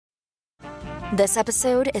This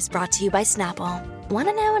episode is brought to you by Snapple. Want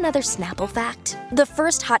to know another Snapple fact? The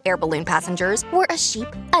first hot air balloon passengers were a sheep,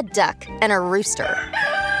 a duck, and a rooster.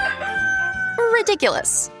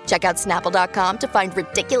 Ridiculous. Check out Snapple.com to find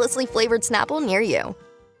ridiculously flavored Snapple near you.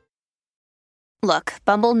 Look,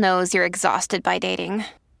 Bumble knows you're exhausted by dating.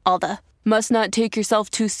 All the, must not take yourself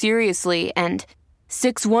too seriously, and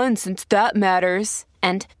 6'1" since that matters,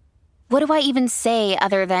 and what do I even say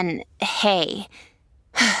other than, hey?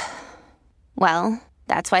 Well,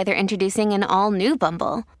 that's why they're introducing an all-new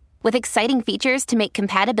Bumble, with exciting features to make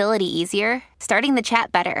compatibility easier, starting the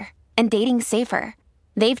chat better, and dating safer.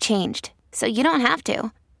 They've changed, so you don't have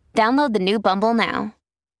to. Download the new Bumble now.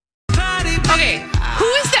 Okay, who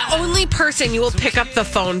is the only person you will pick up the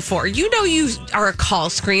phone for? You know you are a call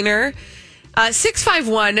screener.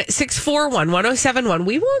 651-641-1071.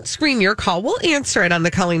 We won't screen your call. We'll answer it on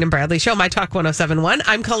the Colleen and Bradley Show, My Talk 1071.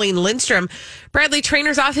 I'm Colleen Lindstrom. Bradley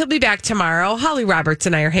Trainer's off. He'll be back tomorrow. Holly Roberts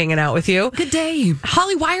and I are hanging out with you. Good day.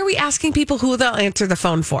 Holly, why are we asking people who they'll answer the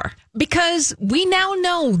phone for? Because we now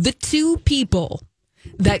know the two people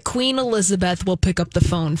that Queen Elizabeth will pick up the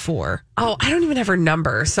phone for. Oh, I don't even have her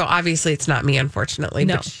number, so obviously it's not me, unfortunately.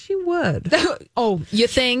 No. But she would. Oh, you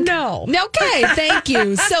think? No. Okay, thank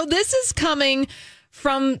you. So this is coming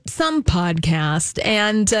from some podcast,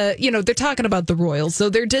 and, they're talking about the royals. So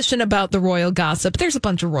they're dishing about the royal gossip. There's a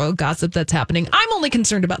bunch of royal gossip that's happening. I'm only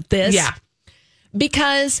concerned about this. Yeah.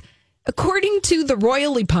 Because according to the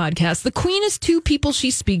Royally podcast, the Queen is two people she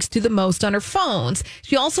speaks to the most on her phones.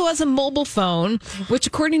 She also has a mobile phone, which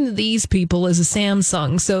according to these people is a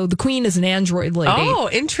Samsung. So the Queen is an Android lady. Oh,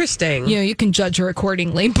 interesting. You can judge her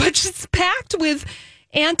accordingly. But she's packed with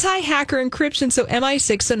anti-hacker encryption, so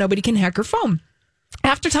MI6, so nobody can hack her phone.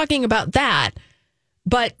 After talking about that,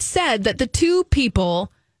 but said that the two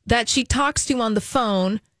people that she talks to on the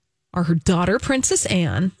phone are her daughter, Princess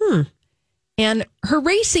Anne, and her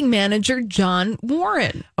racing manager, John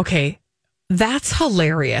Warren. Okay, that's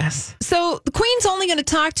hilarious. So the Queen's only going to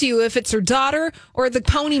talk to you if it's her daughter or the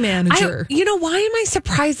pony manager. Why am I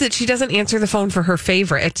surprised that she doesn't answer the phone for her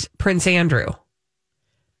favorite, Prince Andrew?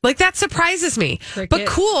 Like, that surprises me. Cricket, but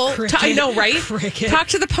cool. I know, right? Cricket. Talk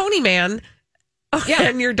to the pony man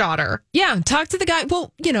and your daughter. Yeah, talk to the guy.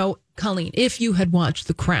 Well, Colleen, if you had watched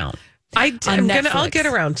The Crown. I'll get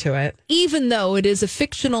around to it. Even though it is a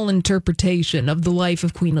fictional interpretation of the life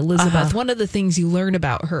of Queen Elizabeth, one of the things you learn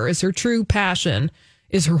about her is her true passion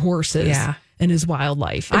is her horses and his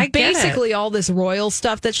wildlife. And basically all this royal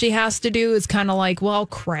stuff that she has to do is kind of like, well,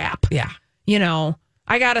 crap. Yeah. I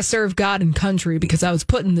got to serve God and country because I was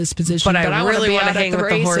put in this position. But I really want to hang with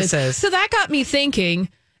the horses. So that got me thinking,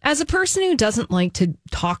 as a person who doesn't like to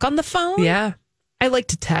talk on the phone, I like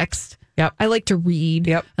to text. Yep. I like to read.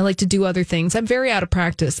 Yep. I like to do other things. I'm very out of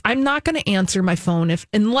practice. I'm not going to answer my phone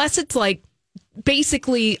unless it's like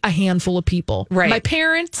basically a handful of people. Right. My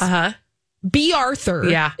parents. B. Arthur.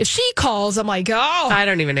 Yeah. If she calls, I'm like, I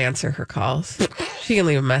don't even answer her calls. She can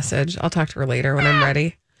leave a message. I'll talk to her later when I'm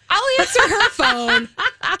ready. I'll answer her phone.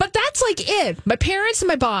 But that's like it. My parents and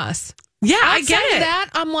my boss. Yeah, Outside I get it. of that,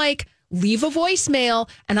 I'm like, leave a voicemail,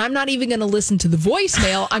 and I'm not even going to listen to the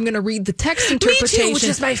voicemail. I'm going to read the text interpretation, Me too, which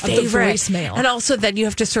is my favorite. Of the voicemail. And also, then you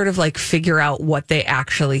have to sort of like figure out what they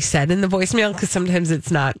actually said in the voicemail, because sometimes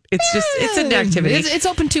it's not. It's an activity. It's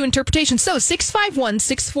open to interpretation. So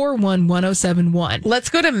 651-641-1071. Let's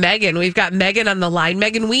go to Megan. We've got Megan on the line.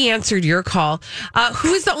 Megan, we answered your call.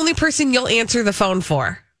 Who is the only person you'll answer the phone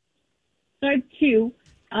for? I have two.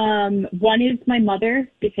 One is my mother,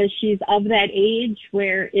 because she's of that age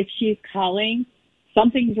where if she's calling,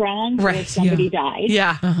 something's wrong, or if somebody died.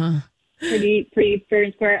 Yeah. Pretty fair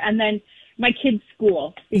and square. And then my kid's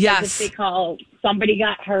school. Because if they call, somebody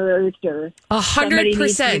got hurt or 100%. somebody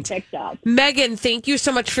needs to be picked up. Megan, thank you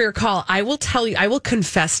so much for your call. I will tell you, I will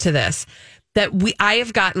confess to this, that I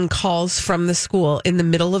have gotten calls from the school in the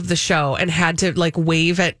middle of the show and had to like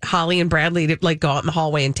wave at Holly and Bradley to like go out in the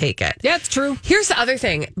hallway and take it. Yeah, it's true. Here's the other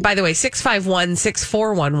thing, by the way,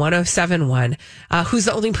 651-641-1071. Who's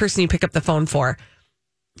the only person you pick up the phone for?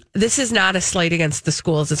 This is not a slight against the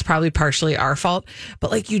schools. It's probably partially our fault,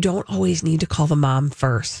 but like, you don't always need to call the mom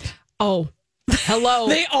first. Oh, hello.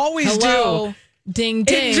 They always do. Ding,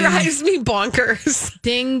 ding. It drives me bonkers.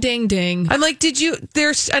 Ding, ding, ding. I'm like,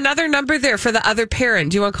 there's another number there for the other parent.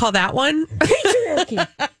 Do you want to call that one?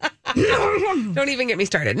 Don't even get me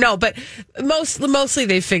started. No, but mostly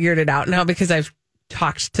they've figured it out now because I've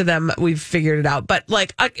talked to them. We've figured it out. But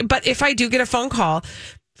but if I do get a phone call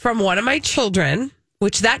from one of my children,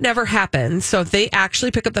 which that never happens. So if they actually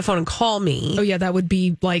pick up the phone and call me. Oh, yeah, that would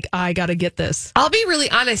be like, I got to get this. I'll be really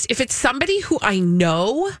honest. If it's somebody who I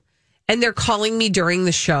know and they're calling me during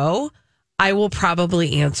the show, I will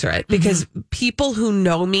probably answer it because people who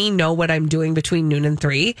know me know what I'm doing between noon and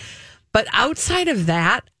 3. But outside of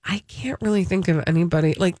that, I can't really think of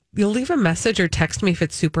anybody. Like, you'll leave a message or text me if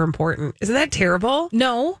it's super important. Isn't that terrible?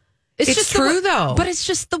 No. It's just true, though. But it's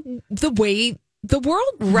just the way the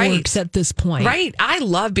world works at this point. Right. I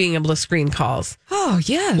love being able to screen calls. Oh,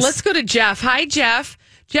 yes. Let's go to Jeff. Hi, Jeff.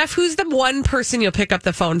 Jeff, who's the one person you'll pick up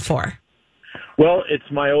the phone for? Well, it's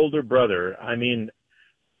my older brother. I mean,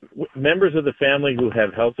 members of the family who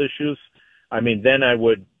have health issues, then I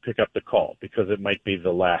would pick up the call because it might be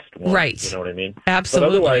the last one. Right. You know what I mean? Absolutely.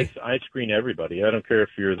 But otherwise, I screen everybody. I don't care if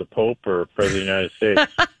you're the Pope or President of the United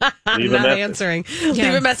States. Leave I'm a not message. answering. Yeah.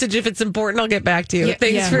 Leave a message if it's important. I'll get back to you. Yeah,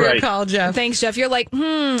 Thanks yeah. for your Right. call, Jeff. Thanks, Jeff. You're like,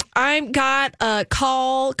 I've got a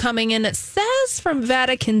call coming in. It says from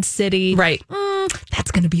Vatican City. Right. That's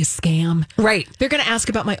going to be a scam. Right. They're going to ask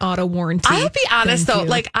about my auto warranty. I'll be honest, Thank though. you.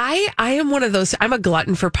 Like, I am one of those, I'm a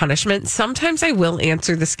glutton for punishment. Sometimes I will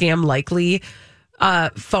answer the scam likely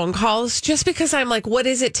phone calls just because I'm like, what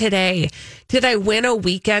is it today? Did I win a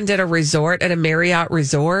weekend at a resort, at a Marriott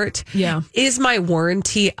resort? Yeah. Is my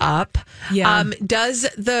warranty up? Yeah. Does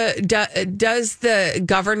the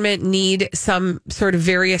government need some sort of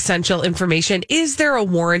very essential information? Is there a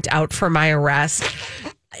warrant out for my arrest?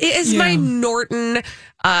 Is my Norton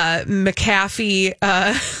McAfee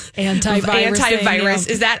antivirus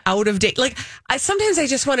is that out of date? Like, sometimes I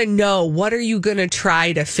just want to know, what are you going to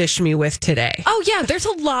try to fish me with today? Oh, yeah, there's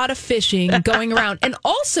a lot of phishing going around. And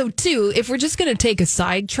also, too, if we're just going to take a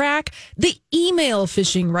sidetrack, the email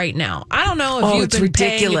phishing right now. I don't know if you've it's been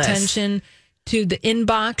ridiculous. paying attention to the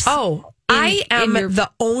inbox. I am the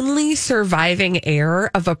only surviving heir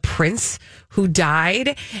of a prince who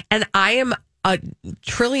died, and I am a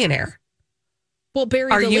trillionaire. Well,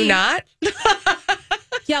 Barry, Are you not?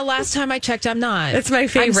 Yeah, last time I checked, I'm not. That's my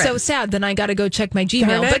favorite. I'm so sad. Then I got to go check my Gmail.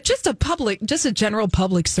 Darn it. But just a general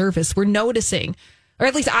public service. We're noticing, or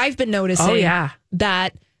at least I've been noticing,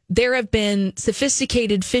 that there have been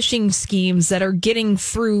sophisticated phishing schemes that are getting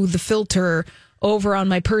through the filter over on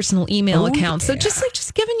my personal email account. So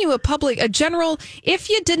just giving you a general, if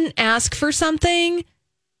you didn't ask for something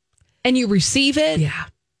and you receive it,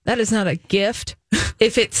 that is not a gift.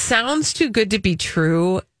 If it sounds too good to be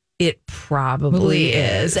true, it probably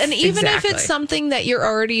is. And even if Exactly. it's something that you're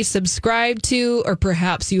already subscribed to, or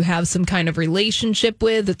perhaps you have some kind of relationship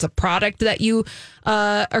with, it's a product that you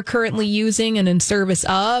are currently using and in service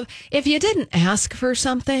of, if you didn't ask for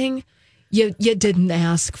something, you didn't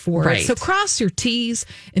ask for Right. it. So cross your T's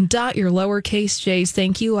and dot your lowercase J's.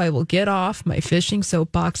 Thank you. I will get off my fishing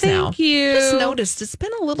soapbox now. Thank you. Just noticed it's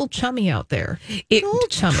been a little chummy out there. A little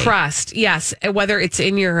chummy. Trust, yes, whether it's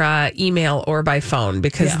in your email or by phone,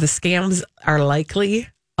 because the scams are likely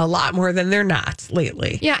a lot more than they're not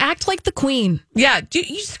lately. Yeah, act like the queen. Yeah,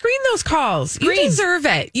 you screen those calls. You Screen. deserve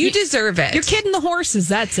it. You deserve it. You're kidding the horses.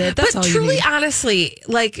 That's it. That's but all truly, you need. honestly,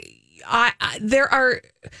 like there are.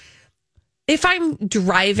 If I'm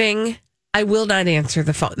driving, I will not answer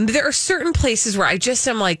the phone. There are certain places where I just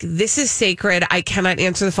am like, this is sacred. I cannot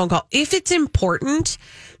answer the phone call. If it's important,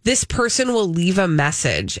 this person will leave a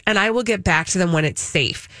message and I will get back to them when it's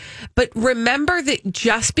safe. But remember that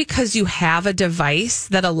just because you have a device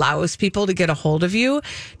that allows people to get a hold of you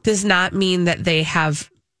does not mean that they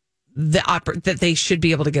have that they should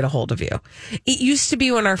be able to get a hold of you. It used to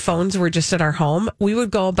be when our phones were just at our home, we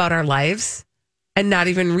would go about our lives and not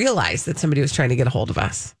even realize that somebody was trying to get a hold of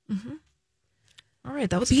us. Mm-hmm. All right,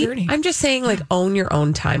 that was pretty. I'm just saying, like, own your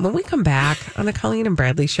own time. When we come back on the Colleen and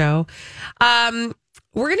Bradley show,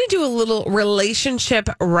 we're going to do a little relationship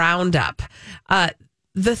roundup.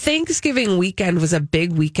 The Thanksgiving weekend was a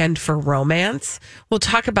big weekend for romance. We'll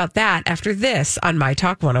talk about that after this on My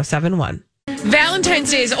Talk 107.1.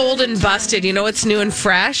 Valentine's Day is old and busted. You know what's new and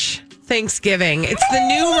fresh? Thanksgiving. It's the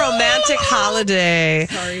new romantic holiday.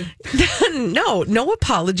 Sorry. No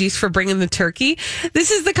apologies for bringing the turkey.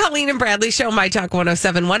 This is the Colleen and Bradley Show, My Talk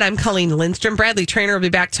 107.1. I'm Colleen Lindstrom. Bradley Trainer will be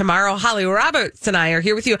back tomorrow. Holly Roberts and I are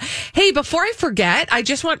here with you. Hey, before I forget, I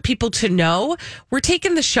just want people to know we're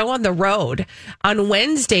taking the show on the road. On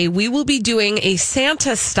Wednesday, we will be doing a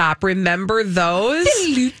Santa stop. Remember those?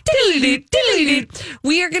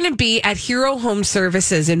 We are going to be at Hero Home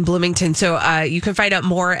Services in Bloomington. So you can find out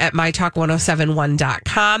more at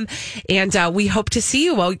mytalk1071.com. And we hope to see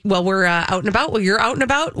you while we're out and about. While you're out and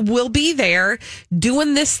about, we'll be there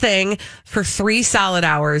doing this thing for 3 solid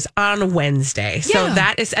hours on Wednesday. So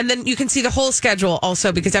that is, and then you can see the whole schedule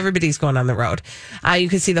also because everybody's going on the road. You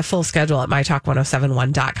can see the full schedule at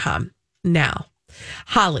mytalk1071.com. Now,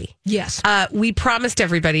 Holly. Yes. We promised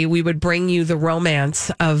everybody we would bring you the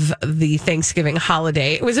romance of the Thanksgiving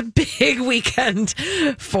holiday. It was a big weekend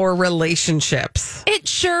for relationships. It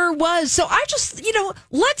sure was. So I just,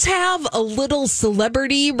 let's have a little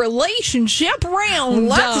celebrity relationship round.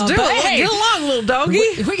 Let's do it. Hey, Get along, little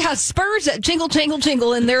doggy. we got spurs that jingle, jingle,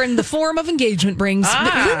 jingle, and they're in the form of engagement rings.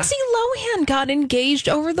 Lindsay Lohan got engaged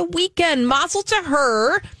over the weekend. Mazel to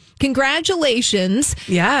her. Congratulations.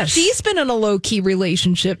 Yes. She's been in a low-key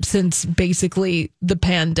relationship since basically the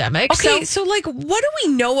pandemic. Okay, so what do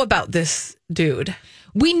we know about this dude?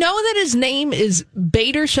 We know that his name is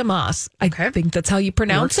Bader Shammas. I think that's how you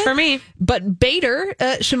pronounce it. For me. But Bader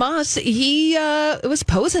Shammas, he was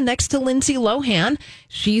posing next to Lindsay Lohan.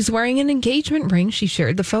 She's wearing an engagement ring. She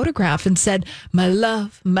shared the photograph and said, "My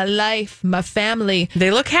love, my life, my family.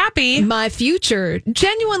 They look happy. My future."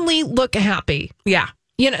 Genuinely look happy. Yeah.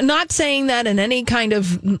 Not saying that in any kind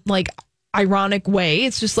of ironic way.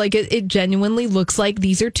 It's just it genuinely looks like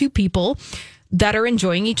these are two people that are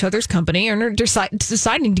enjoying each other's company and are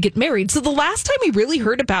deciding to get married. So the last time we really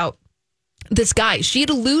heard about this guy, she had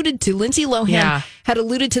alluded to, Lindsay Lohan had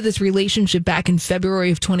alluded to this relationship back in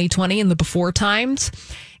February of 2020 in the before times.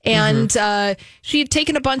 And she had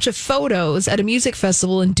taken a bunch of photos at a music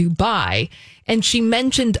festival in Dubai. And she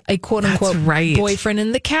mentioned a quote unquote boyfriend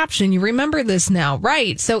in the caption. You remember this now,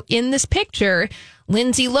 right? So in this picture,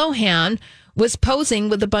 Lindsay Lohan was posing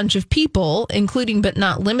with a bunch of people, including but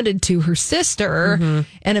not limited to her sister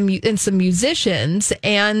and some musicians.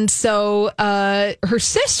 And so her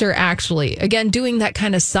sister actually, again, doing that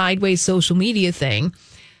kind of sideways social media thing.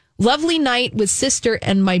 Lovely night with sister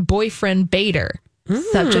and my boyfriend Bader.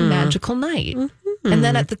 Such a magical night. And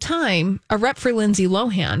then at the time, a rep for Lindsay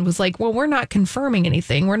Lohan was like, well, we're not confirming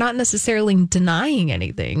anything. We're not necessarily denying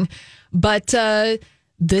anything. But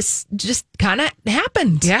this just kind of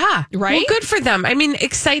happened. Yeah. Right? Well, good for them. I mean,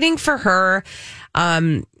 exciting for her.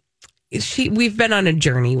 We've been on a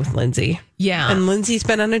journey with Lindsay. Yeah. And Lindsay's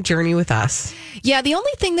been on a journey with us. Yeah, the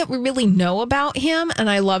only thing that we really know about him, and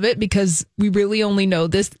I love it because we really only know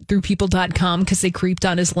this through people.com because they creeped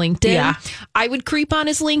on his LinkedIn. Yeah. I would creep on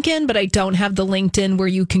his LinkedIn, but I don't have the LinkedIn where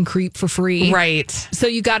you can creep for free. Right. So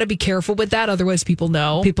you got to be careful with that. Otherwise, people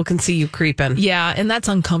know. People can see you creeping. Yeah, and that's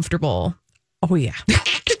uncomfortable. Oh, yeah.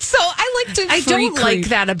 So I like to I don't creep. like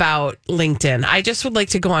that about LinkedIn. I just would like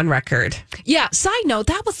to go on record. Yeah, side note,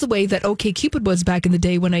 that was the way that OkCupid was back in the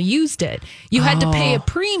day when I used it. You had to pay a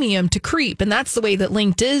premium to creep, and that's the way that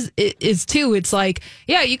LinkedIn is too. It's like,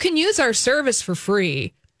 yeah, you can use our service for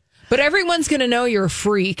free, but everyone's going to know you're a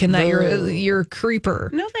freak and that you're a creeper.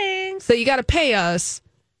 No thanks. So you got to pay us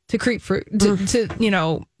to creep free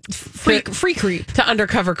creep. To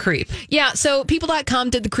undercover creep. Yeah, so people.com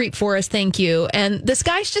did the creep for us. Thank you. And this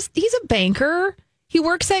guy's he's a banker. He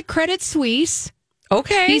works at Credit Suisse.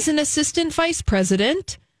 Okay. He's an assistant vice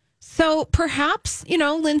president. So perhaps,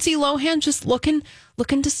 Lindsay Lohan just looking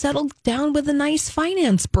to settle down with a nice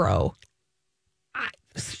finance bro.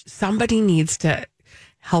 Somebody needs to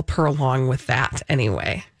help her along with that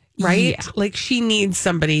anyway. Right? Yeah. Like she needs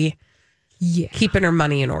somebody keeping her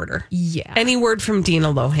money in order. Yeah. Any word from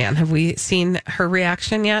Dina Lohan? Have we seen her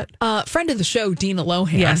reaction yet? Friend of the show, Dina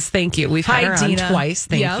Lohan. Yes, thank you. We've had her on twice.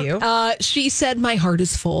 Thank you. She said, "My heart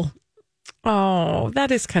is full." Oh, that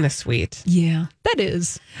is kind of sweet. Yeah, that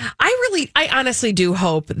is. I honestly do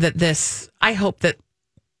hope that I hope that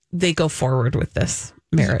they go forward with this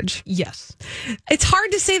marriage. Yes. It's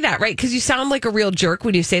hard to say that, right? Because you sound like a real jerk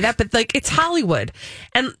when you say that, but it's Hollywood.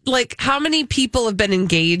 And how many people have been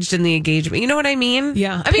engaged in the engagement? You know what I mean?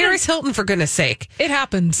 Yeah. Paris Hilton, for goodness sake. It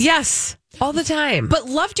happens. Yes. All the time. But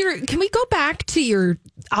can we go back to your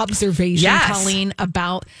observation, Colleen,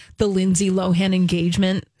 about the Lindsay Lohan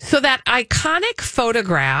engagement? So that iconic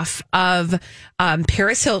photograph of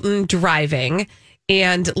Paris Hilton driving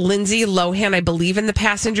and Lindsay Lohan, I believe, in the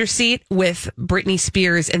passenger seat with Britney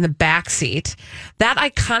Spears in the back seat. That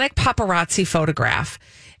iconic paparazzi photograph.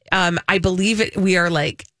 I believe we are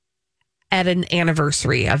at an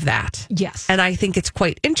anniversary of that. Yes. And I think it's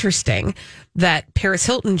quite interesting that Paris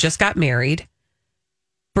Hilton just got married.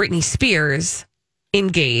 Britney Spears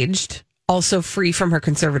engaged, also free from her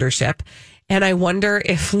conservatorship. And I wonder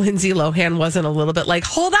if Lindsay Lohan wasn't a little bit like,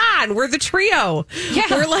 hold on, we're the trio. Yeah.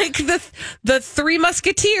 We're like the three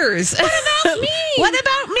musketeers. What about me? What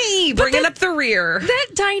about me? Bringing up the rear. That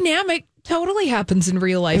dynamic totally happens in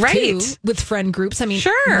real life, right? Too, with friend groups. I mean,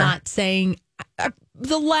 sure. Not saying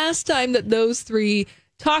the last time that those three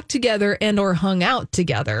talked together and or hung out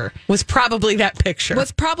together was probably that picture.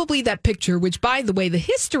 Which, by the way, the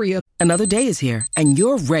history of... Another day is here, and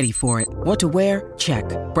you're ready for it. What to wear? Check.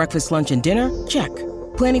 Breakfast, lunch, and dinner? Check.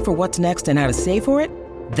 Planning for what's next and how to save for it?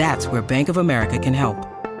 That's where Bank of America can help.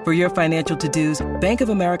 For your financial to-dos, Bank of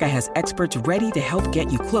America has experts ready to help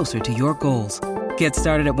get you closer to your goals. Get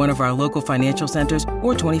started at one of our local financial centers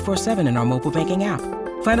or 24/7 in our mobile banking app.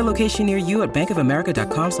 Find a location near you at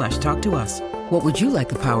bankofamerica.com/talktous. What would you like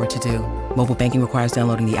the power to do? Mobile banking requires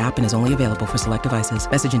downloading the app and is only available for select devices.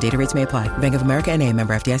 Message and data rates may apply. Bank of America N.A.,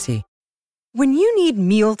 member FDIC. When you need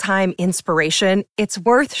mealtime inspiration, it's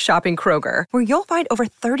worth shopping Kroger, where you'll find over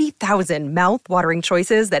 30,000 mouth-watering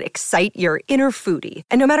choices that excite your inner foodie.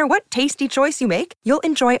 And no matter what tasty choice you make, you'll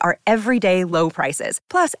enjoy our everyday low prices,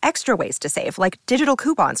 plus extra ways to save, like digital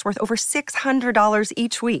coupons worth over $600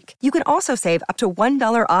 each week. You can also save up to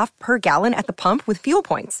 $1 off per gallon at the pump with fuel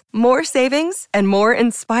points. More savings and more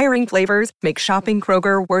inspiring flavors make shopping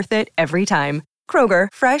Kroger worth it every time. Kroger,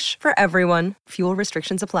 fresh for everyone. Fuel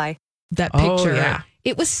restrictions apply. That picture. Oh, yeah.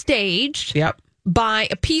 It was staged Yep. by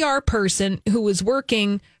a PR person who was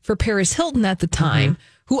working for Paris Hilton at the time,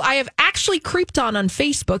 who I have actually creeped on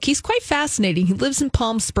Facebook. He's quite fascinating. He lives in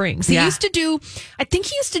Palm Springs. He used to do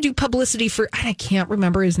publicity for, I can't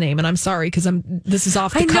remember his name, and I'm sorry because this is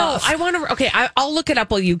off the cuff. I want to. Okay, I'll look it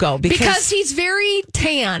up while you go because he's very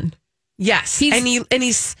tan. Yes,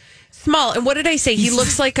 he's small. And what did I say? He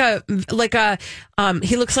looks like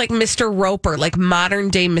he looks like Mr. Roper, like modern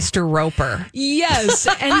day Mr. Roper. Yes,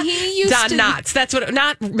 and he used Don Knotts. That's what,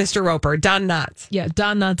 not Mr. Roper, Don Knotts. Yeah,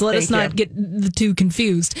 Don Knotts. Let us not get the two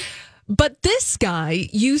confused. But this guy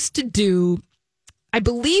used to do, I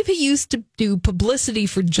believe he used to do publicity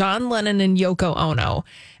for John Lennon and Yoko Ono,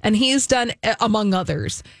 and he's done among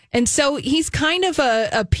others. And so he's kind of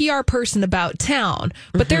a PR person about town,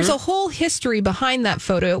 but there's a whole history behind that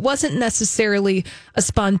photo. It wasn't necessarily a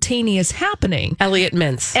spontaneous happening. Elliot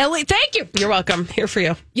Mintz. Thank you. You're welcome. Here for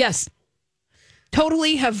you. Yes.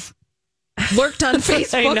 Totally have lurked on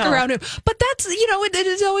Facebook around him. But that's, it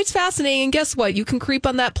is always fascinating. And guess what? You can creep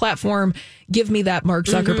on that platform. Give me that, Mark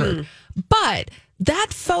Zuckerberg. But that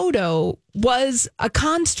photo was a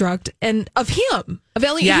construct of him, of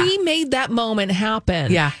Elliot. Yeah. He made that moment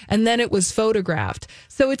happen. Yeah. And then it was photographed.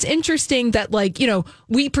 So it's interesting that,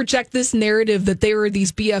 we project this narrative that they were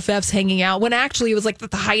these BFFs hanging out when actually it was like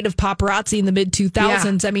the height of paparazzi in the mid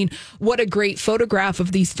 2000s. Yeah. I mean, what a great photograph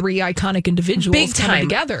of these three iconic individuals Big time. coming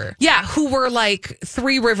together. Yeah. Who were like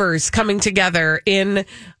three rivers coming together in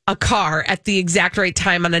a car at the exact right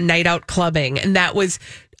time on a night out clubbing. And that was,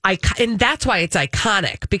 and that's why it's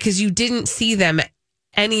iconic, because you didn't see them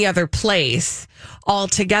any other place all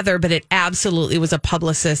together, but it absolutely was a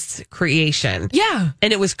publicist's creation. Yeah.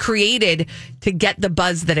 And it was created to get the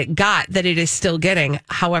buzz that it got, that it is still getting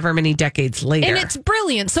however many decades later. And it's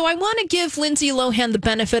brilliant. So I want to give Lindsay Lohan the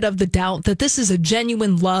benefit of the doubt that this is a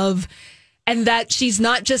genuine love and that she's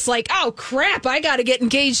not just like, oh crap, I got to get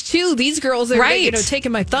engaged too. These girls are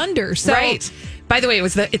taking my thunder. So, right. By the way,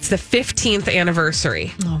 it's the 15th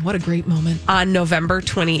anniversary. Oh, what a great moment. On November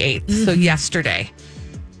 28th. So yesterday.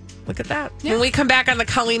 Look at that. Yeah. When we come back on the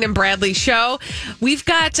Colleen and Bradley show, we've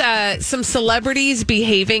got some celebrities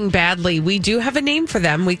behaving badly. We do have a name for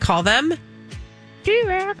them. We call them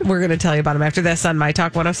G-Rag. We're going to tell you about them after this on My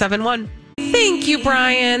Talk 107.1. Thank you,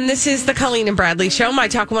 Brian. This is the Colleen and Bradley show, My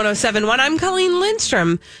Talk 107.1. I'm Colleen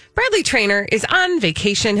Lindstrom. Bradley Traynor is on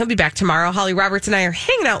vacation. He'll be back tomorrow. Holly Roberts and I are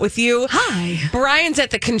hanging out with you. Hi. Brian's at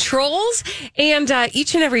the controls. And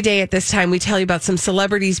each and every day at this time, we tell you about some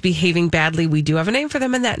celebrities behaving badly. We do have a name for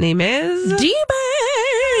them, and that name is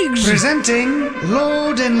D-Bags. Presenting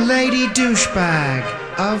Lord and Lady Douchebag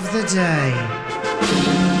of the Day.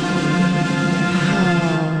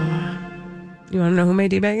 You want to know who my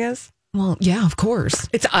D-Bag is? Well, yeah, of course.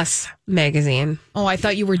 It's Us Magazine. Oh, I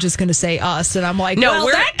thought you were just going to say Us, and I'm like,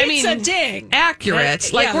 no, that gets a ding.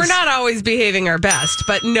 Accurate. We're not always behaving our best,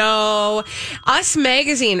 but no. Us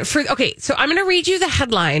Magazine. So I'm going to read you the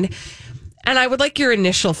headline, and I would like your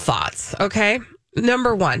initial thoughts, okay?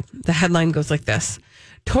 Number one, the headline goes like this.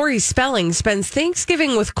 Tori Spelling spends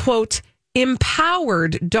Thanksgiving with, quote,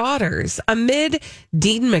 empowered daughters amid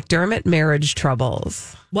Dean McDermott marriage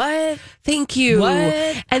troubles. What? Thank you.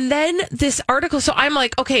 What? And then this article. So I'm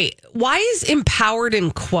like, okay, why is empowered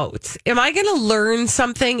in quotes? Am I going to learn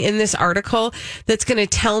something in this article that's going to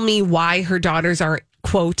tell me why her daughters aren't,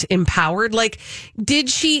 quote, empowered? Like, did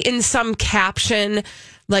she in some caption,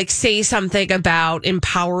 say something about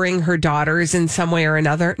empowering her daughters in some way or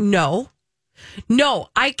another? No,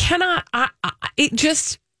 I cannot. It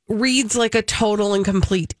just reads like a total and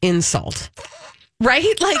complete insult. Right?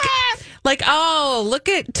 Like, oh, look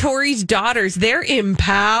at Tori's daughters. They're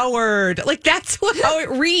empowered. Like, that's how it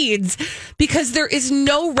reads, because there is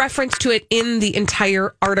no reference to it in the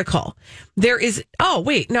entire article. There is, oh,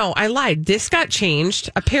 wait, no, I lied. This got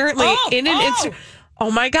changed. Apparently,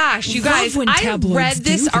 oh my gosh, you guys, I read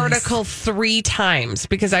this article 3 times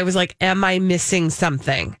because I was like, am I missing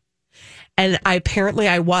something? And I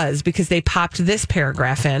was, because they popped this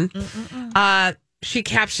paragraph in. She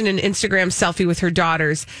captioned an Instagram selfie with her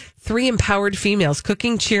daughters, 3 empowered females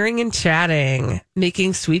cooking, cheering, and chatting,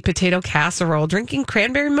 making sweet potato casserole, drinking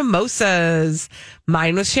cranberry mimosas.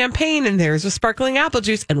 Mine was champagne and theirs was sparkling apple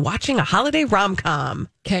juice, and watching a holiday rom-com.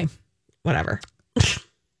 Okay. Whatever.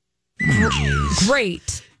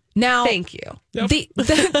 Great. Now, thank you.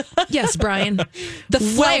 Yes, Brian. The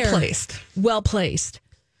flair. Well placed.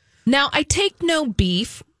 Now, I take no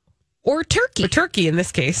beef or turkey. Or turkey in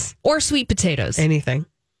this case. Or sweet potatoes. Anything.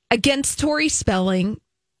 Against Tori Spelling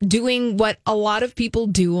doing what a lot of people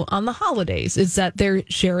do on the holidays, is that they're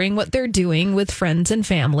sharing what they're doing with friends and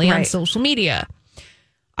family on social media.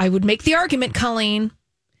 I would make the argument, Colleen,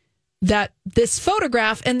 that this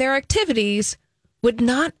photograph and their activities would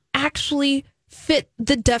not actually fit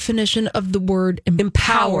the definition of the word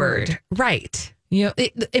empowered. Right. You know,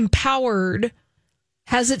 empowered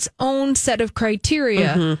has its own set of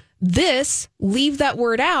criteria. This, leave that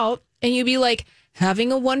word out, and you'd be like,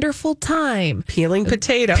 having a wonderful time. Peeling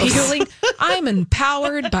potatoes. I'm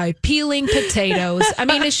empowered by peeling potatoes. I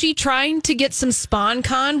mean, is she trying to get some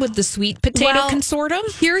SpawnCon with the sweet potato consortium?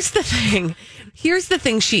 Here's the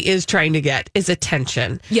thing. She is trying to get is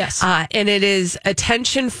attention. Yes. And it is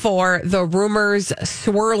attention for the rumors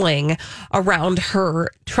swirling around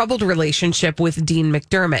her troubled relationship with Dean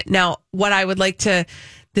McDermott. Now, what I would like to...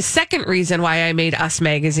 The second reason why I made Us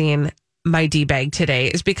Magazine my D-bag today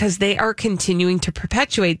is because they are continuing to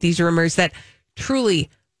perpetuate these rumors that truly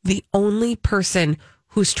the only person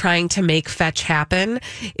who's trying to make fetch happen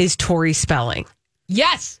is Tori Spelling.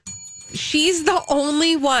 Yes. She's the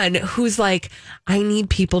only one who's like, I need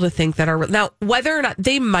people to think that are... Now, whether or not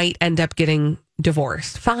they might end up getting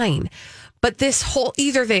divorced, fine. But this whole,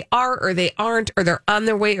 either they are or they aren't, or they're on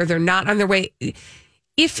their way or they're not on their way...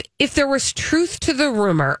 If there was truth to the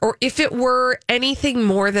rumor, or if it were anything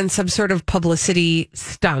more than some sort of publicity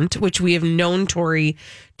stunt, which we have known Tori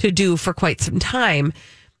to do for quite some time,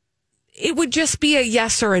 it would just be a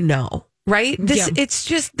yes or a no, right? It's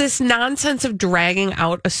just this nonsense of dragging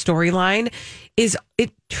out a storyline.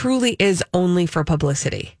 It truly is only for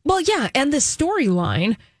publicity. Well, yeah, and the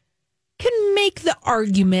storyline can make the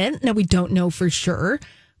argument, now we don't know for sure,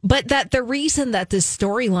 but that the reason that this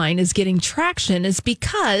storyline is getting traction is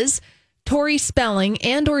because Tori Spelling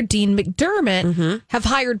and or Dean McDermott have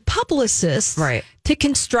hired publicists to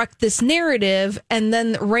construct this narrative, and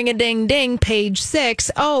then ring-a-ding-ding, page 6.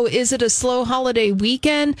 Oh, is it a slow holiday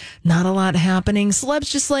weekend? Not a lot happening. Celebs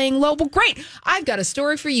just laying low. Well, great. I've got a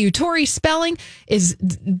story for you. Tori Spelling is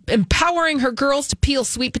empowering her girls to peel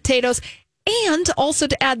sweet potatoes. And also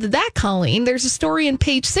to add to that, Colleen, there's a story in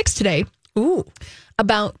page 6 today. Ooh.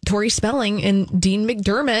 About Tori Spelling and Dean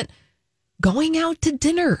McDermott going out to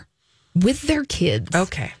dinner with their kids.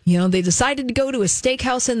 Okay. You know, they decided to go to a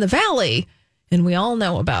steakhouse in the Valley, and we all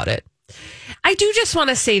know about it. I do just want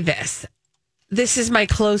to say this. This is my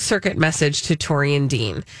closed circuit message to Tori and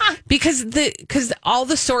Dean. Because all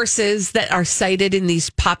the sources that are cited in these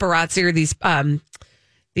paparazzi or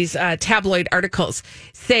these tabloid articles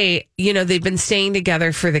say, you know, they've been staying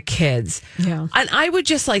together for the kids. Yeah. And I would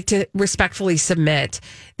just like to respectfully submit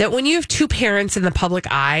that when you have two parents in the public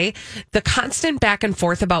eye, the constant back and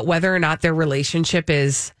forth about whether or not their relationship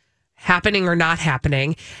is happening or not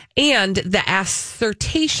happening, and the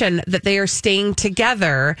assertion that they are staying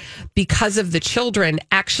together because of the children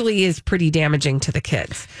actually is pretty damaging to the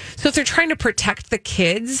kids. So if they're trying to protect the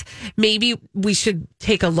kids, maybe we should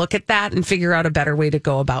take a look at that and figure out a better way to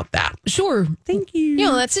go about that. Sure. Thank you. You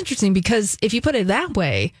know, that's interesting, because if you put it that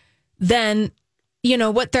way, then, you know,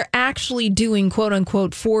 what they're actually doing, quote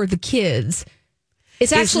unquote, for the kids,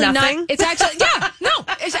 it's actually nothing? It's actually,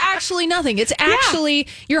 it's actually nothing. It's actually,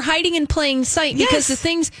 you're hiding in plain sight, because the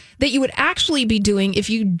things that you would actually be doing if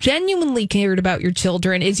you genuinely cared about your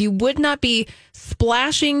children is you would not be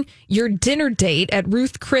splashing your dinner date at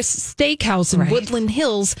Ruth Chris Steakhouse in Woodland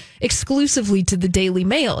Hills exclusively to the Daily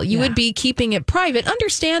Mail. You would be keeping it private,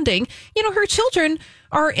 understanding, you know, her children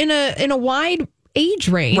are in a wide age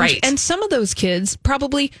range, and some of those kids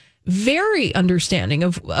probably very understanding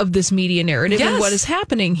of this media narrative and what is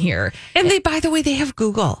happening here. And they, by the way, they have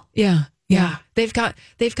Google. Yeah. Yeah. They've got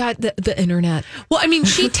the internet. Well, I mean,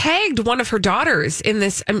 she tagged one of her daughters in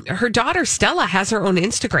this. Her daughter Stella has her own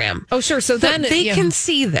Instagram. Oh, sure. So then they can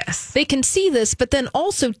see this. They can see this, but then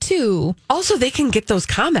also they can get those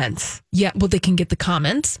comments. Yeah, well, they can get the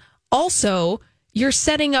comments. Also, you're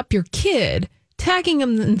setting up your kid, tagging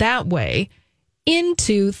them in that way,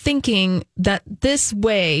 into thinking that this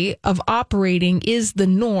way of operating is the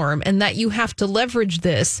norm and that you have to leverage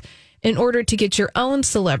this in order to get your own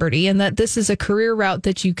celebrity and that this is a career route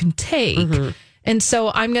that you can take. Mm-hmm. And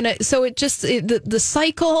so the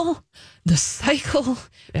cycle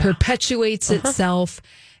perpetuates itself.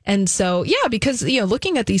 And so, because,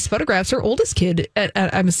 looking at these photographs, her oldest kid,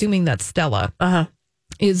 I'm assuming that's Stella,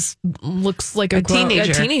 looks like a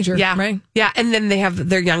teenager. Yeah. Right. Yeah. And then they have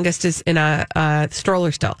their youngest is in a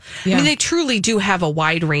stroller still. Yeah. I mean, they truly do have a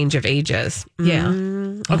wide range of ages. Yeah.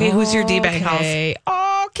 Okay. Who's your D-bag house?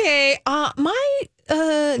 Okay.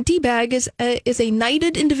 My D-bag is a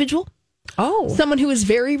knighted individual. Oh. Someone who is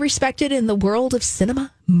very respected in the world of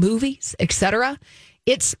cinema, movies, etc.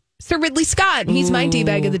 It's Sir Ridley Scott. He's my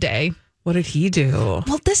D-bag of the day. What did he do?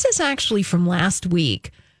 Well, this is actually from last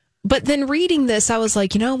week. But then reading this, I was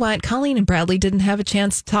like, you know what? Colleen and Bradley didn't have a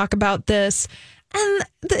chance to talk about this. And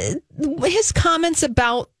his comments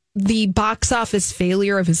about the box office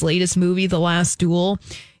failure of his latest movie, The Last Duel,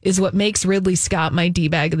 is what makes Ridley Scott my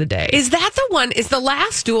D-bag of the day. Is that the one? Is The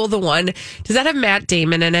Last Duel the one? Does that have Matt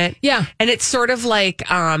Damon in it? Yeah. And it's sort of like,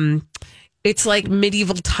 it's like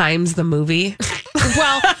Medieval Times, the movie.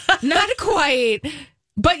 Well, not quite.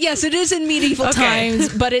 But yes, it is in medieval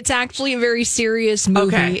times, but it's actually a very serious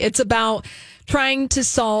movie. Okay. It's about trying to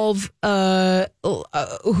solve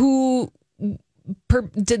who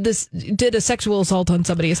did a sexual assault on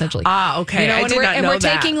somebody, essentially. Okay. I did not know that. And we're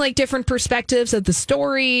taking like different perspectives of the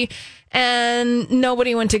story, and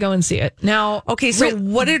nobody went to go and see it. Now, okay, so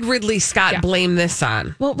what did Ridley Scott blame this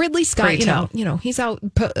on? Well, Ridley Scott, he's out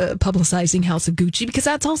publicizing House of Gucci because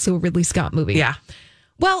that's also a Ridley Scott movie. Yeah.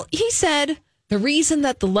 Well, he said the reason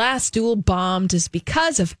that The Last Duel bombed is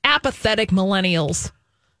because of apathetic millennials.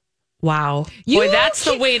 Wow. Boy, that's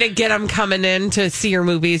the way to get them coming in to see your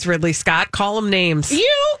movies, Ridley Scott. Call them names.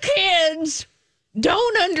 You kids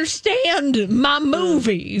don't understand my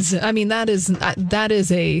movies. I mean, that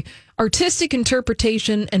is a artistic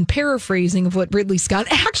interpretation and paraphrasing of what Ridley Scott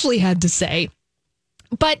actually had to say.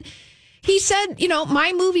 But he said,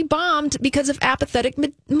 my movie bombed because of apathetic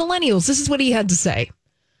millennials. This is what he had to say.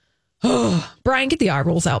 Oh, Brian, get the eye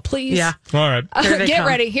rolls out, please. Yeah. All right. Get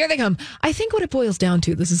ready. Here they come. I think what it boils down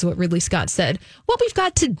to, this is what Ridley Scott said. What we've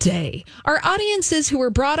got today are audiences who were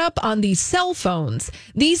brought up on these cell phones.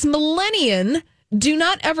 These millennials do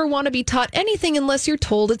not ever want to be taught anything unless you're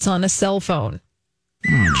told it's on a cell phone.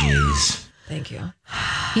 Oh, jeez. Thank you.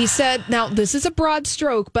 He said, now, this is a broad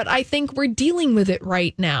stroke, but I think we're dealing with it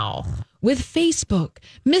right now. With Facebook,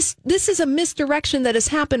 this is a misdirection that has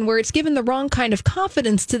happened where it's given the wrong kind of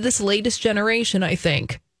confidence to this latest generation, I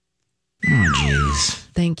think. Oh, jeez.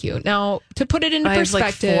 Thank you. Now, to put it into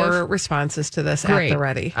perspective. I have like 4 responses to this at the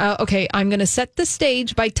ready. Okay, I'm going to set the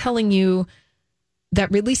stage by telling you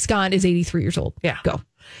that Ridley Scott is 83 years old. Yeah. Go.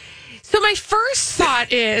 So my first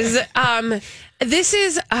thought is, this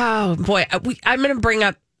is, I'm going to bring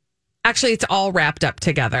up, actually, it's all wrapped up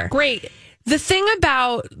together. Great. The thing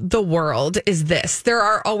about the world is this. There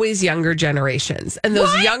are always younger generations. And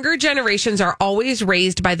those younger generations are always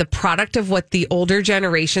raised by the product of what the older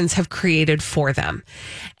generations have created for them.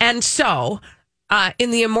 And so, in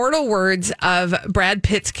the immortal words of Brad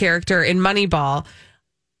Pitt's character in Moneyball,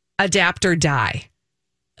 adapt or die.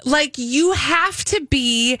 Like, you have to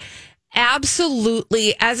be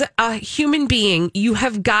absolutely, as a human being, you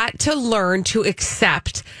have got to learn to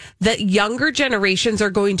accept that younger generations are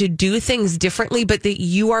going to do things differently, but that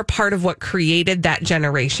you are part of what created that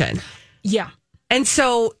generation. Yeah. And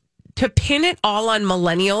so to pin it all on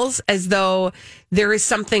millennials as though there is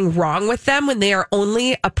something wrong with them when they are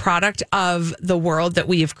only a product of the world that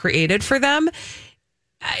we have created for them,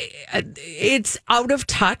 it's out of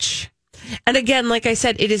touch. And again, like I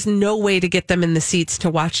said, it is no way to get them in the seats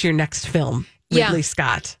to watch your next film, Ridley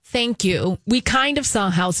Scott. Thank you. We kind of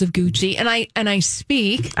saw House of Gucci, and I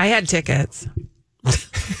speak. I had tickets.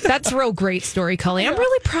 That's a real great story, Colleen. I'm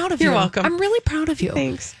really proud of you. You're welcome. I'm really proud of you.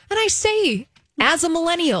 Thanks. And I say, as a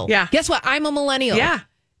millennial, guess what? I'm a millennial. Yeah.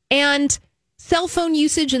 And cell phone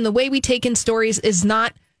usage and the way we take in stories is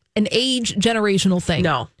not an age generational thing.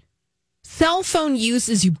 No. Cell phone use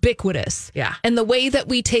is ubiquitous. Yeah. And the way that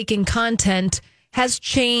we take in content has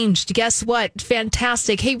changed. Guess what?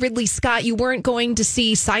 Fantastic. Hey, Ridley Scott, you weren't going to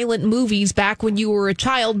see silent movies back when you were a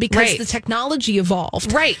child because the technology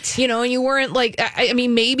evolved. Right. You know, and you weren't like, I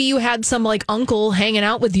mean, maybe you had some like uncle hanging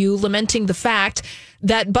out with you lamenting the fact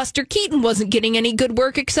that Buster Keaton wasn't getting any good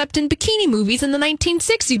work except in bikini movies in the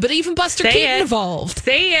 1960s. But even Buster Keaton evolved.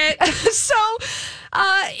 Say it. So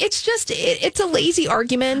it's just, it's a lazy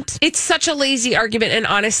argument. It's such a lazy argument. And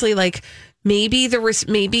honestly, like, maybe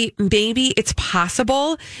it's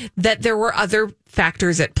possible that there were other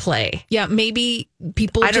factors at play. Yeah, maybe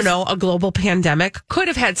people I don't know, a global pandemic could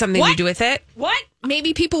have had something to do with it. What?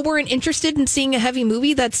 Maybe people weren't interested in seeing a heavy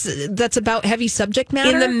movie that's about heavy subject matter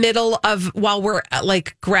in the middle of while we're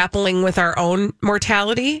like grappling with our own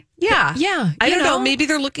mortality. Yeah. Yeah. I don't know. Maybe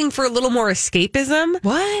they're looking for a little more escapism.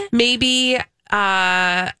 What? Maybe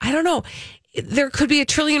I don't know. There could be a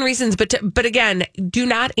trillion reasons, but again, do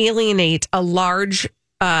not alienate a large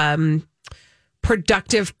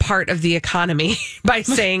productive part of the economy by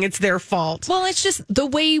saying it's their fault. Well, it's just the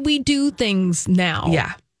way we do things now.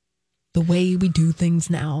 Yeah. The way we do things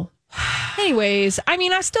now. Anyways, I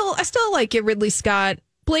mean, I still like it. Ridley Scott,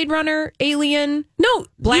 Blade Runner, Alien,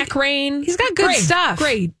 Black Rain. He's got good stuff.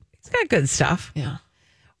 Great. He's got good stuff. Yeah.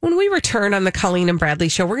 When we return on the Colleen and Bradley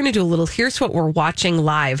show, we're going to do a little Here's What We're Watching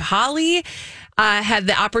Live. Holly had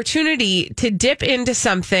the opportunity to dip into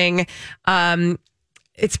something.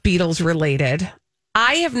 It's Beatles related.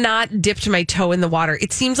 I have not dipped my toe in the water.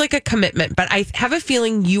 It seems like a commitment, but I have a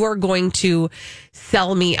feeling you are going to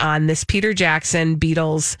sell me on this Peter Jackson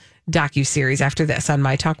Beatles docuseries after this on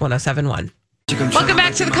My Talk 107.1. Welcome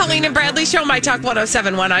back to the Colleen and Bradley Show, My Talk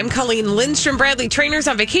 107.1. I'm Colleen Lindstrom. Bradley Trainer's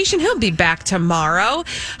on vacation. He'll be back tomorrow.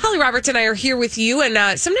 Holly Roberts and I are here with you.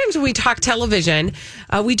 And sometimes when we talk television,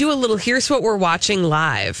 we do a little Here's What We're Watching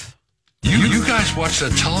Live. You guys watch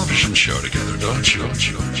that television show together, don't you?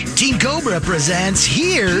 Team Cobra presents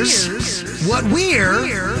Here's What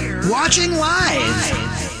We're Watching Live.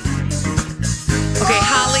 Okay,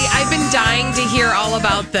 Holly, I've been dying to hear all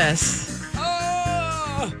about this.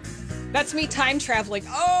 That's me time traveling.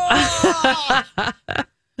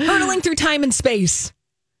 Hurtling through time and space.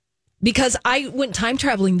 Because I went time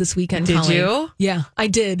traveling this weekend. Did Colleen. you? Yeah, I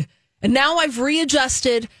did. And now I've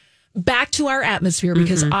readjusted back to our atmosphere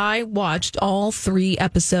because I watched all 3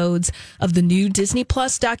 episodes of the new Disney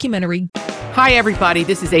Plus documentary. Hi, everybody.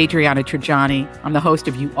 This is Adriana Trajani. I'm the host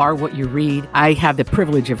of You Are What You Read. I have the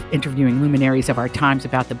privilege of interviewing luminaries of our times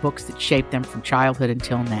about the books that shaped them from childhood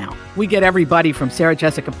until now. We get everybody from Sarah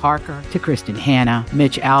Jessica Parker to Kristen Hanna,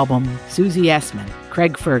 Mitch Albom, Susie Essman,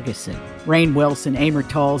 Craig Ferguson, Rainn Wilson, Amor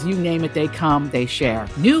Tolls, you name it, they come, they share.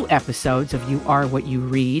 New episodes of You Are What You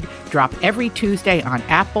Read drop every Tuesday on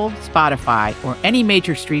Apple, Spotify, or any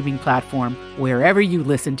major streaming platform wherever you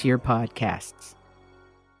listen to your podcasts.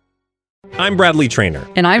 I'm Bradley Trainer.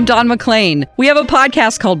 And I'm Don McClain. We have a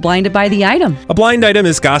podcast called Blinded by the Item. A blind item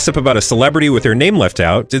is gossip about a celebrity with their name left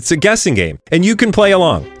out. It's a guessing game, and you can play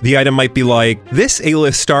along. The item might be like, this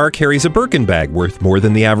A-list star carries a Birkin bag worth more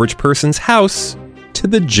than the average person's house to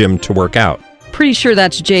the gym to work out. Pretty sure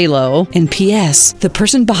that's J-Lo. And P.S. the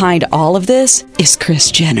person behind all of this is Kris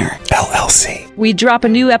Jenner, LLC. We drop a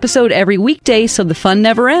new episode every weekday so the fun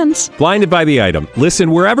never ends. Blinded by the Item.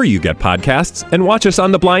 Listen wherever you get podcasts and watch us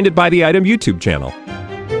on the Blinded by the Item YouTube channel.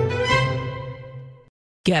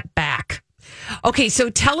 Get back. Okay, so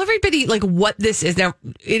tell everybody like what this is. Now,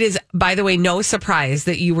 it is, by the way, no surprise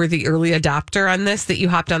that you were the early adopter on this, that you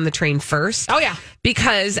hopped on the train first. Oh, yeah.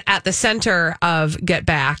 Because at the center of Get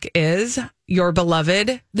Back is your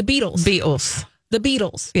beloved... The Beatles. The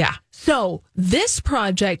Beatles. Yeah. So this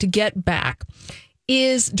project, Get Back,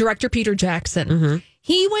 is director Peter Jackson. Mm-hmm.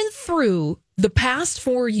 He went through the past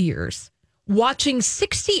 4 years watching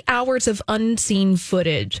 60 hours of unseen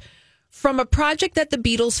footage from a project that the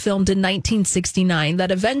Beatles filmed in 1969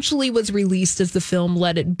 that eventually was released as the film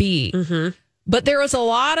Let It Be. Mm-hmm. But there was a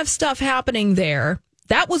lot of stuff happening there.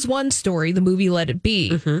 That was one story, the movie Let It Be.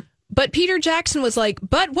 Mm-hmm. But Peter Jackson was like,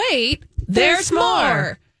 but wait, there's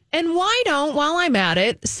more. And why don't, while I'm at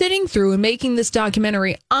it, sitting through and making this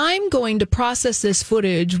documentary, I'm going to process this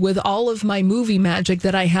footage with all of my movie magic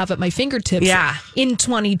that I have at my fingertips in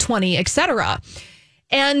 2020, etc.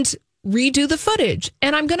 And redo the footage.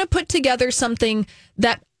 And I'm going to put together something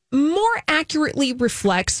that more accurately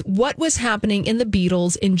reflects what was happening in the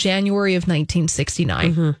Beatles in January of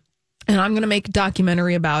 1969. Mm-hmm. And I'm going to make a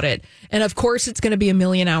documentary about it. And of course, it's going to be 1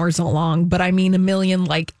 million hours long, but I mean 1 million,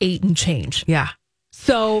 like 8 and change. Yeah.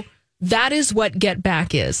 So that is what Get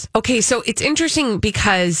Back is. Okay, so it's interesting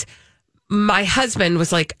because my husband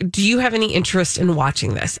was like, do you have any interest in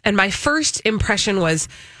watching this? And my first impression was,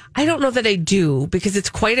 I don't know that I do, because it's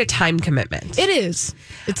quite a time commitment. It is.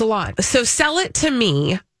 It's a lot. So sell it to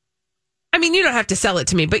me. I mean, you don't have to sell it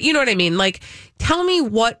to me, but you know what I mean? Like, tell me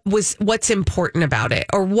what's important about it,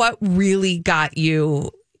 or what really got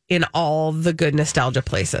you in all the good nostalgia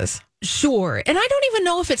places. Sure. And I don't even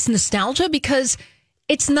know if it's nostalgia, because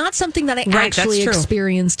it's not something that I actually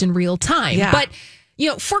experienced in real time. Yeah. But,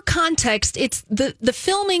 for context, it's the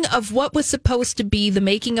filming of what was supposed to be the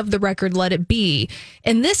making of the record Let It Be.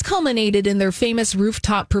 And this culminated in their famous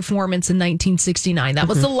rooftop performance in 1969. That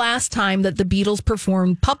was the last time that the Beatles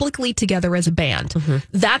performed publicly together as a band.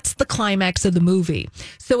 That's the climax of the movie.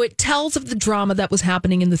 So it tells of the drama that was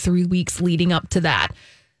happening in the 3 weeks leading up to that.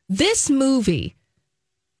 This movie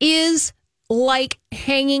is like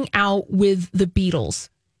hanging out with the Beatles.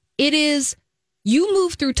 It is, you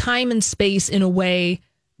move through time and space in a way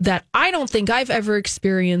that I don't think I've ever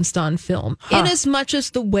experienced on film. In as much as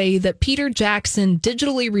the way that Peter Jackson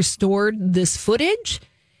digitally restored this footage,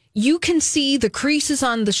 you can see the creases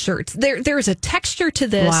on the shirts. There's a texture to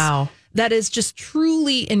this. Wow. That is just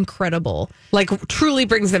truly incredible. Like, truly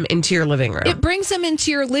brings them into your living room. It brings them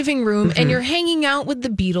into your living room, and you're hanging out with the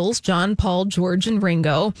Beatles, John, Paul, George, and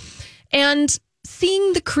Ringo, and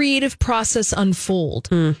seeing the creative process unfold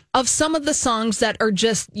of some of the songs that are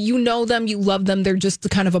just, you know them, you love them, they're just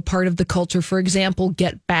kind of a part of the culture. For example,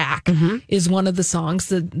 Get Back is one of the songs,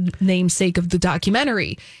 the namesake of the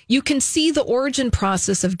documentary. You can see the origin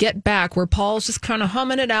process of Get Back, where Paul's just kind of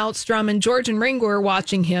humming it out, strumming. George and Ringo are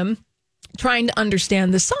watching him, trying to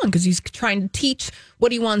understand the song, because he's trying to teach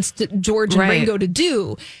what he wants George and Ringo to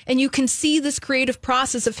do. And you can see this creative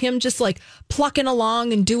process of him just like plucking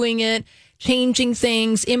along and doing it, changing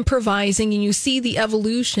things, improvising, and you see the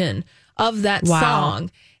evolution of that song.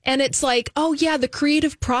 And it's like, oh yeah, the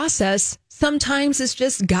creative process sometimes is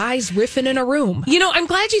just guys riffing in a room. I'm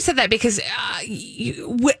glad you said that, because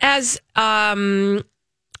as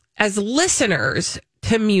listeners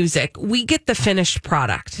to music, we get the finished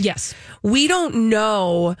product. Yes. We don't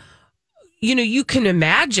know, you can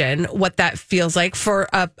imagine what that feels like for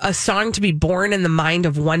a song to be born in the mind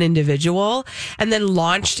of one individual and then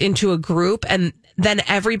launched into a group, and then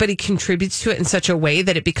everybody contributes to it in such a way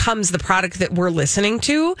that it becomes the product that we're listening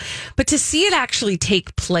to. But to see it actually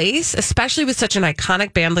take place, especially with such an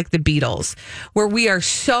iconic band like the Beatles, where we are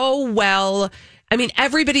so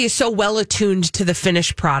everybody is so well attuned to the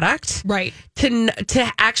finished product, right?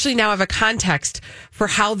 To actually now have a context for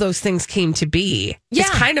how those things came to be. It's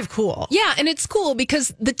kind of cool. Yeah, and it's cool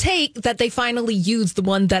because the take that they finally use, the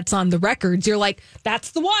one that's on the records, you're like,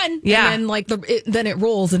 that's the one. Yeah, and then then it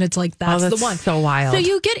rolls, and it's like, that's the one. So wild. So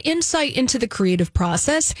you get insight into the creative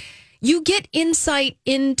process. You get insight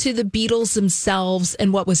into the Beatles themselves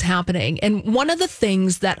and what was happening. And one of the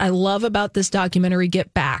things that I love about this documentary,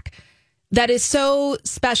 Get Back, that is so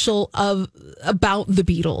special about the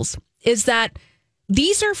Beatles is that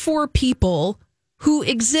these are four people who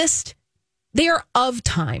exist. They are of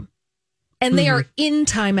time and they are in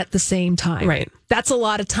time at the same time. Right. That's a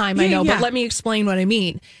lot of time, I know, but let me explain what I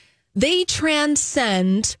mean. They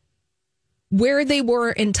transcend where they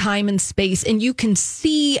were in time and space, and you can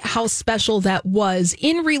see how special that was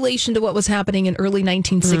in relation to what was happening in early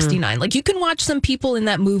 1969. Like, you can watch some people in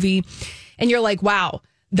that movie and you're like, wow,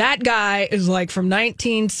 that guy is like from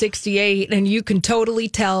 1968, and you can totally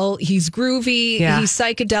tell he's groovy, he's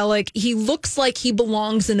psychedelic. He looks like he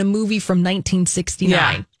belongs in a movie from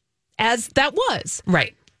 1969, as that was.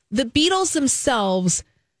 Right. The Beatles themselves,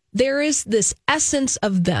 there is this essence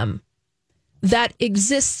of them that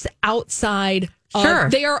exists outside.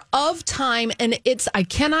 They are of time, and I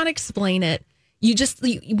cannot explain it.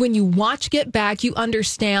 When you watch Get Back, you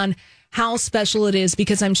understand how special it is,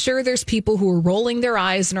 because I'm sure there's people who are rolling their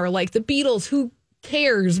eyes and are like, the Beatles, who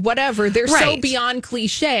cares, whatever. They're so beyond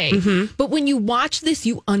cliche. But when you watch this,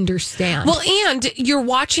 you understand. Well, and you're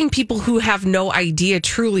watching people who have no idea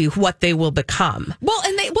truly what they will become. Well,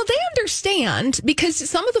 and they understand, because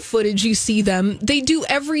some of the footage you see them, they do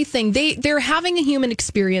everything. They're having a human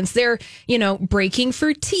experience. They're, breaking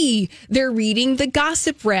for tea. They're reading the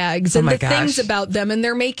gossip rags and things about them, and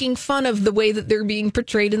they're making fun of the way that they're being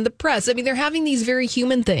portrayed in the press. I mean, they're having these very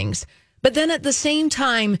human things. But then at the same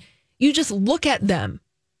time, you just look at them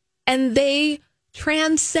and they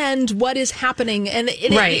transcend what is happening.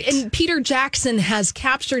 And Peter Jackson has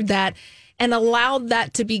captured that and allowed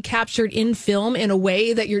that to be captured in film in a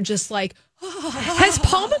way that you're just like, Has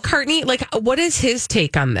Paul McCartney, what is his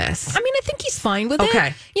take on this? I mean, I think he's fine with it.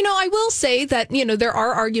 I will say that, there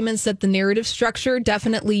are arguments that the narrative structure,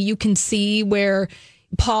 definitely you can see where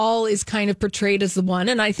Paul is kind of portrayed as the one,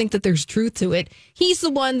 and I think that there's truth to it. He's the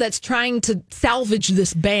one that's trying to salvage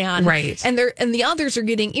this band. Right. And the others are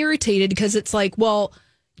getting irritated because it's like, well,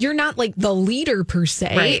 you're not like the leader per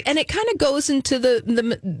se. Right. And it kind of goes into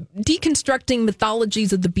the deconstructing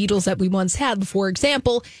mythologies of the Beatles that we once had. For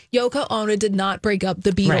example, Yoko Ono did not break up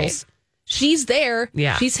the Beatles. Right. She's there.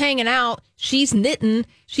 Yeah. She's hanging out. She's knitting.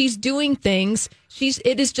 She's doing things.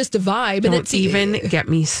 It is just a vibe. Don't and it's even get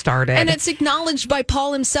me started. And it's acknowledged by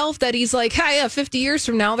Paul himself that he's like, hey, 50 years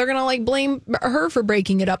from now, they're going to like blame her for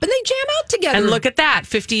breaking it up. And they jam out together. And look at that.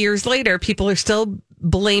 50 years later, people are still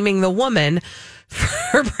blaming the woman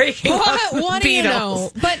for breaking up the what do you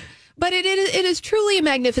know? Beatles. But it is truly a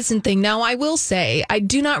magnificent thing. Now, I will say, I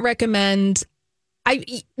do not recommend...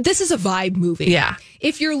 this is a vibe movie. Yeah.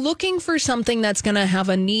 If you're looking for something that's going to have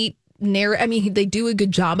a neat narrative, I mean, they do a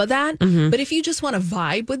good job of that. Mm-hmm. But if you just want to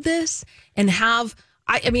vibe with this and have,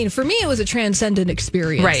 I mean, for me, it was a transcendent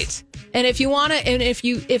experience. Right. And if you want to, and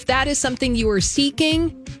if that is something you are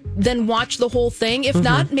seeking, then watch the whole thing. If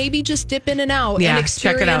not, maybe just dip in and out and experience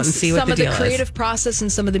check it out and see what some the of the deal is. creative process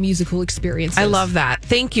and some of the musical experiences. I love that.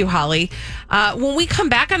 Thank you, Holly. When we come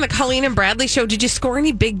back on the Colleen and Bradley show, did you score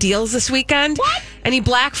any big deals this weekend? What? Any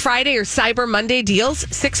Black Friday or Cyber Monday deals?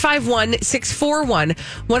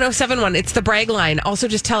 651-641-1071. It's the brag line. Also,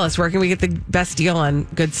 just tell us, where can we get the best deal on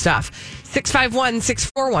good stuff?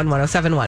 651-641-1071.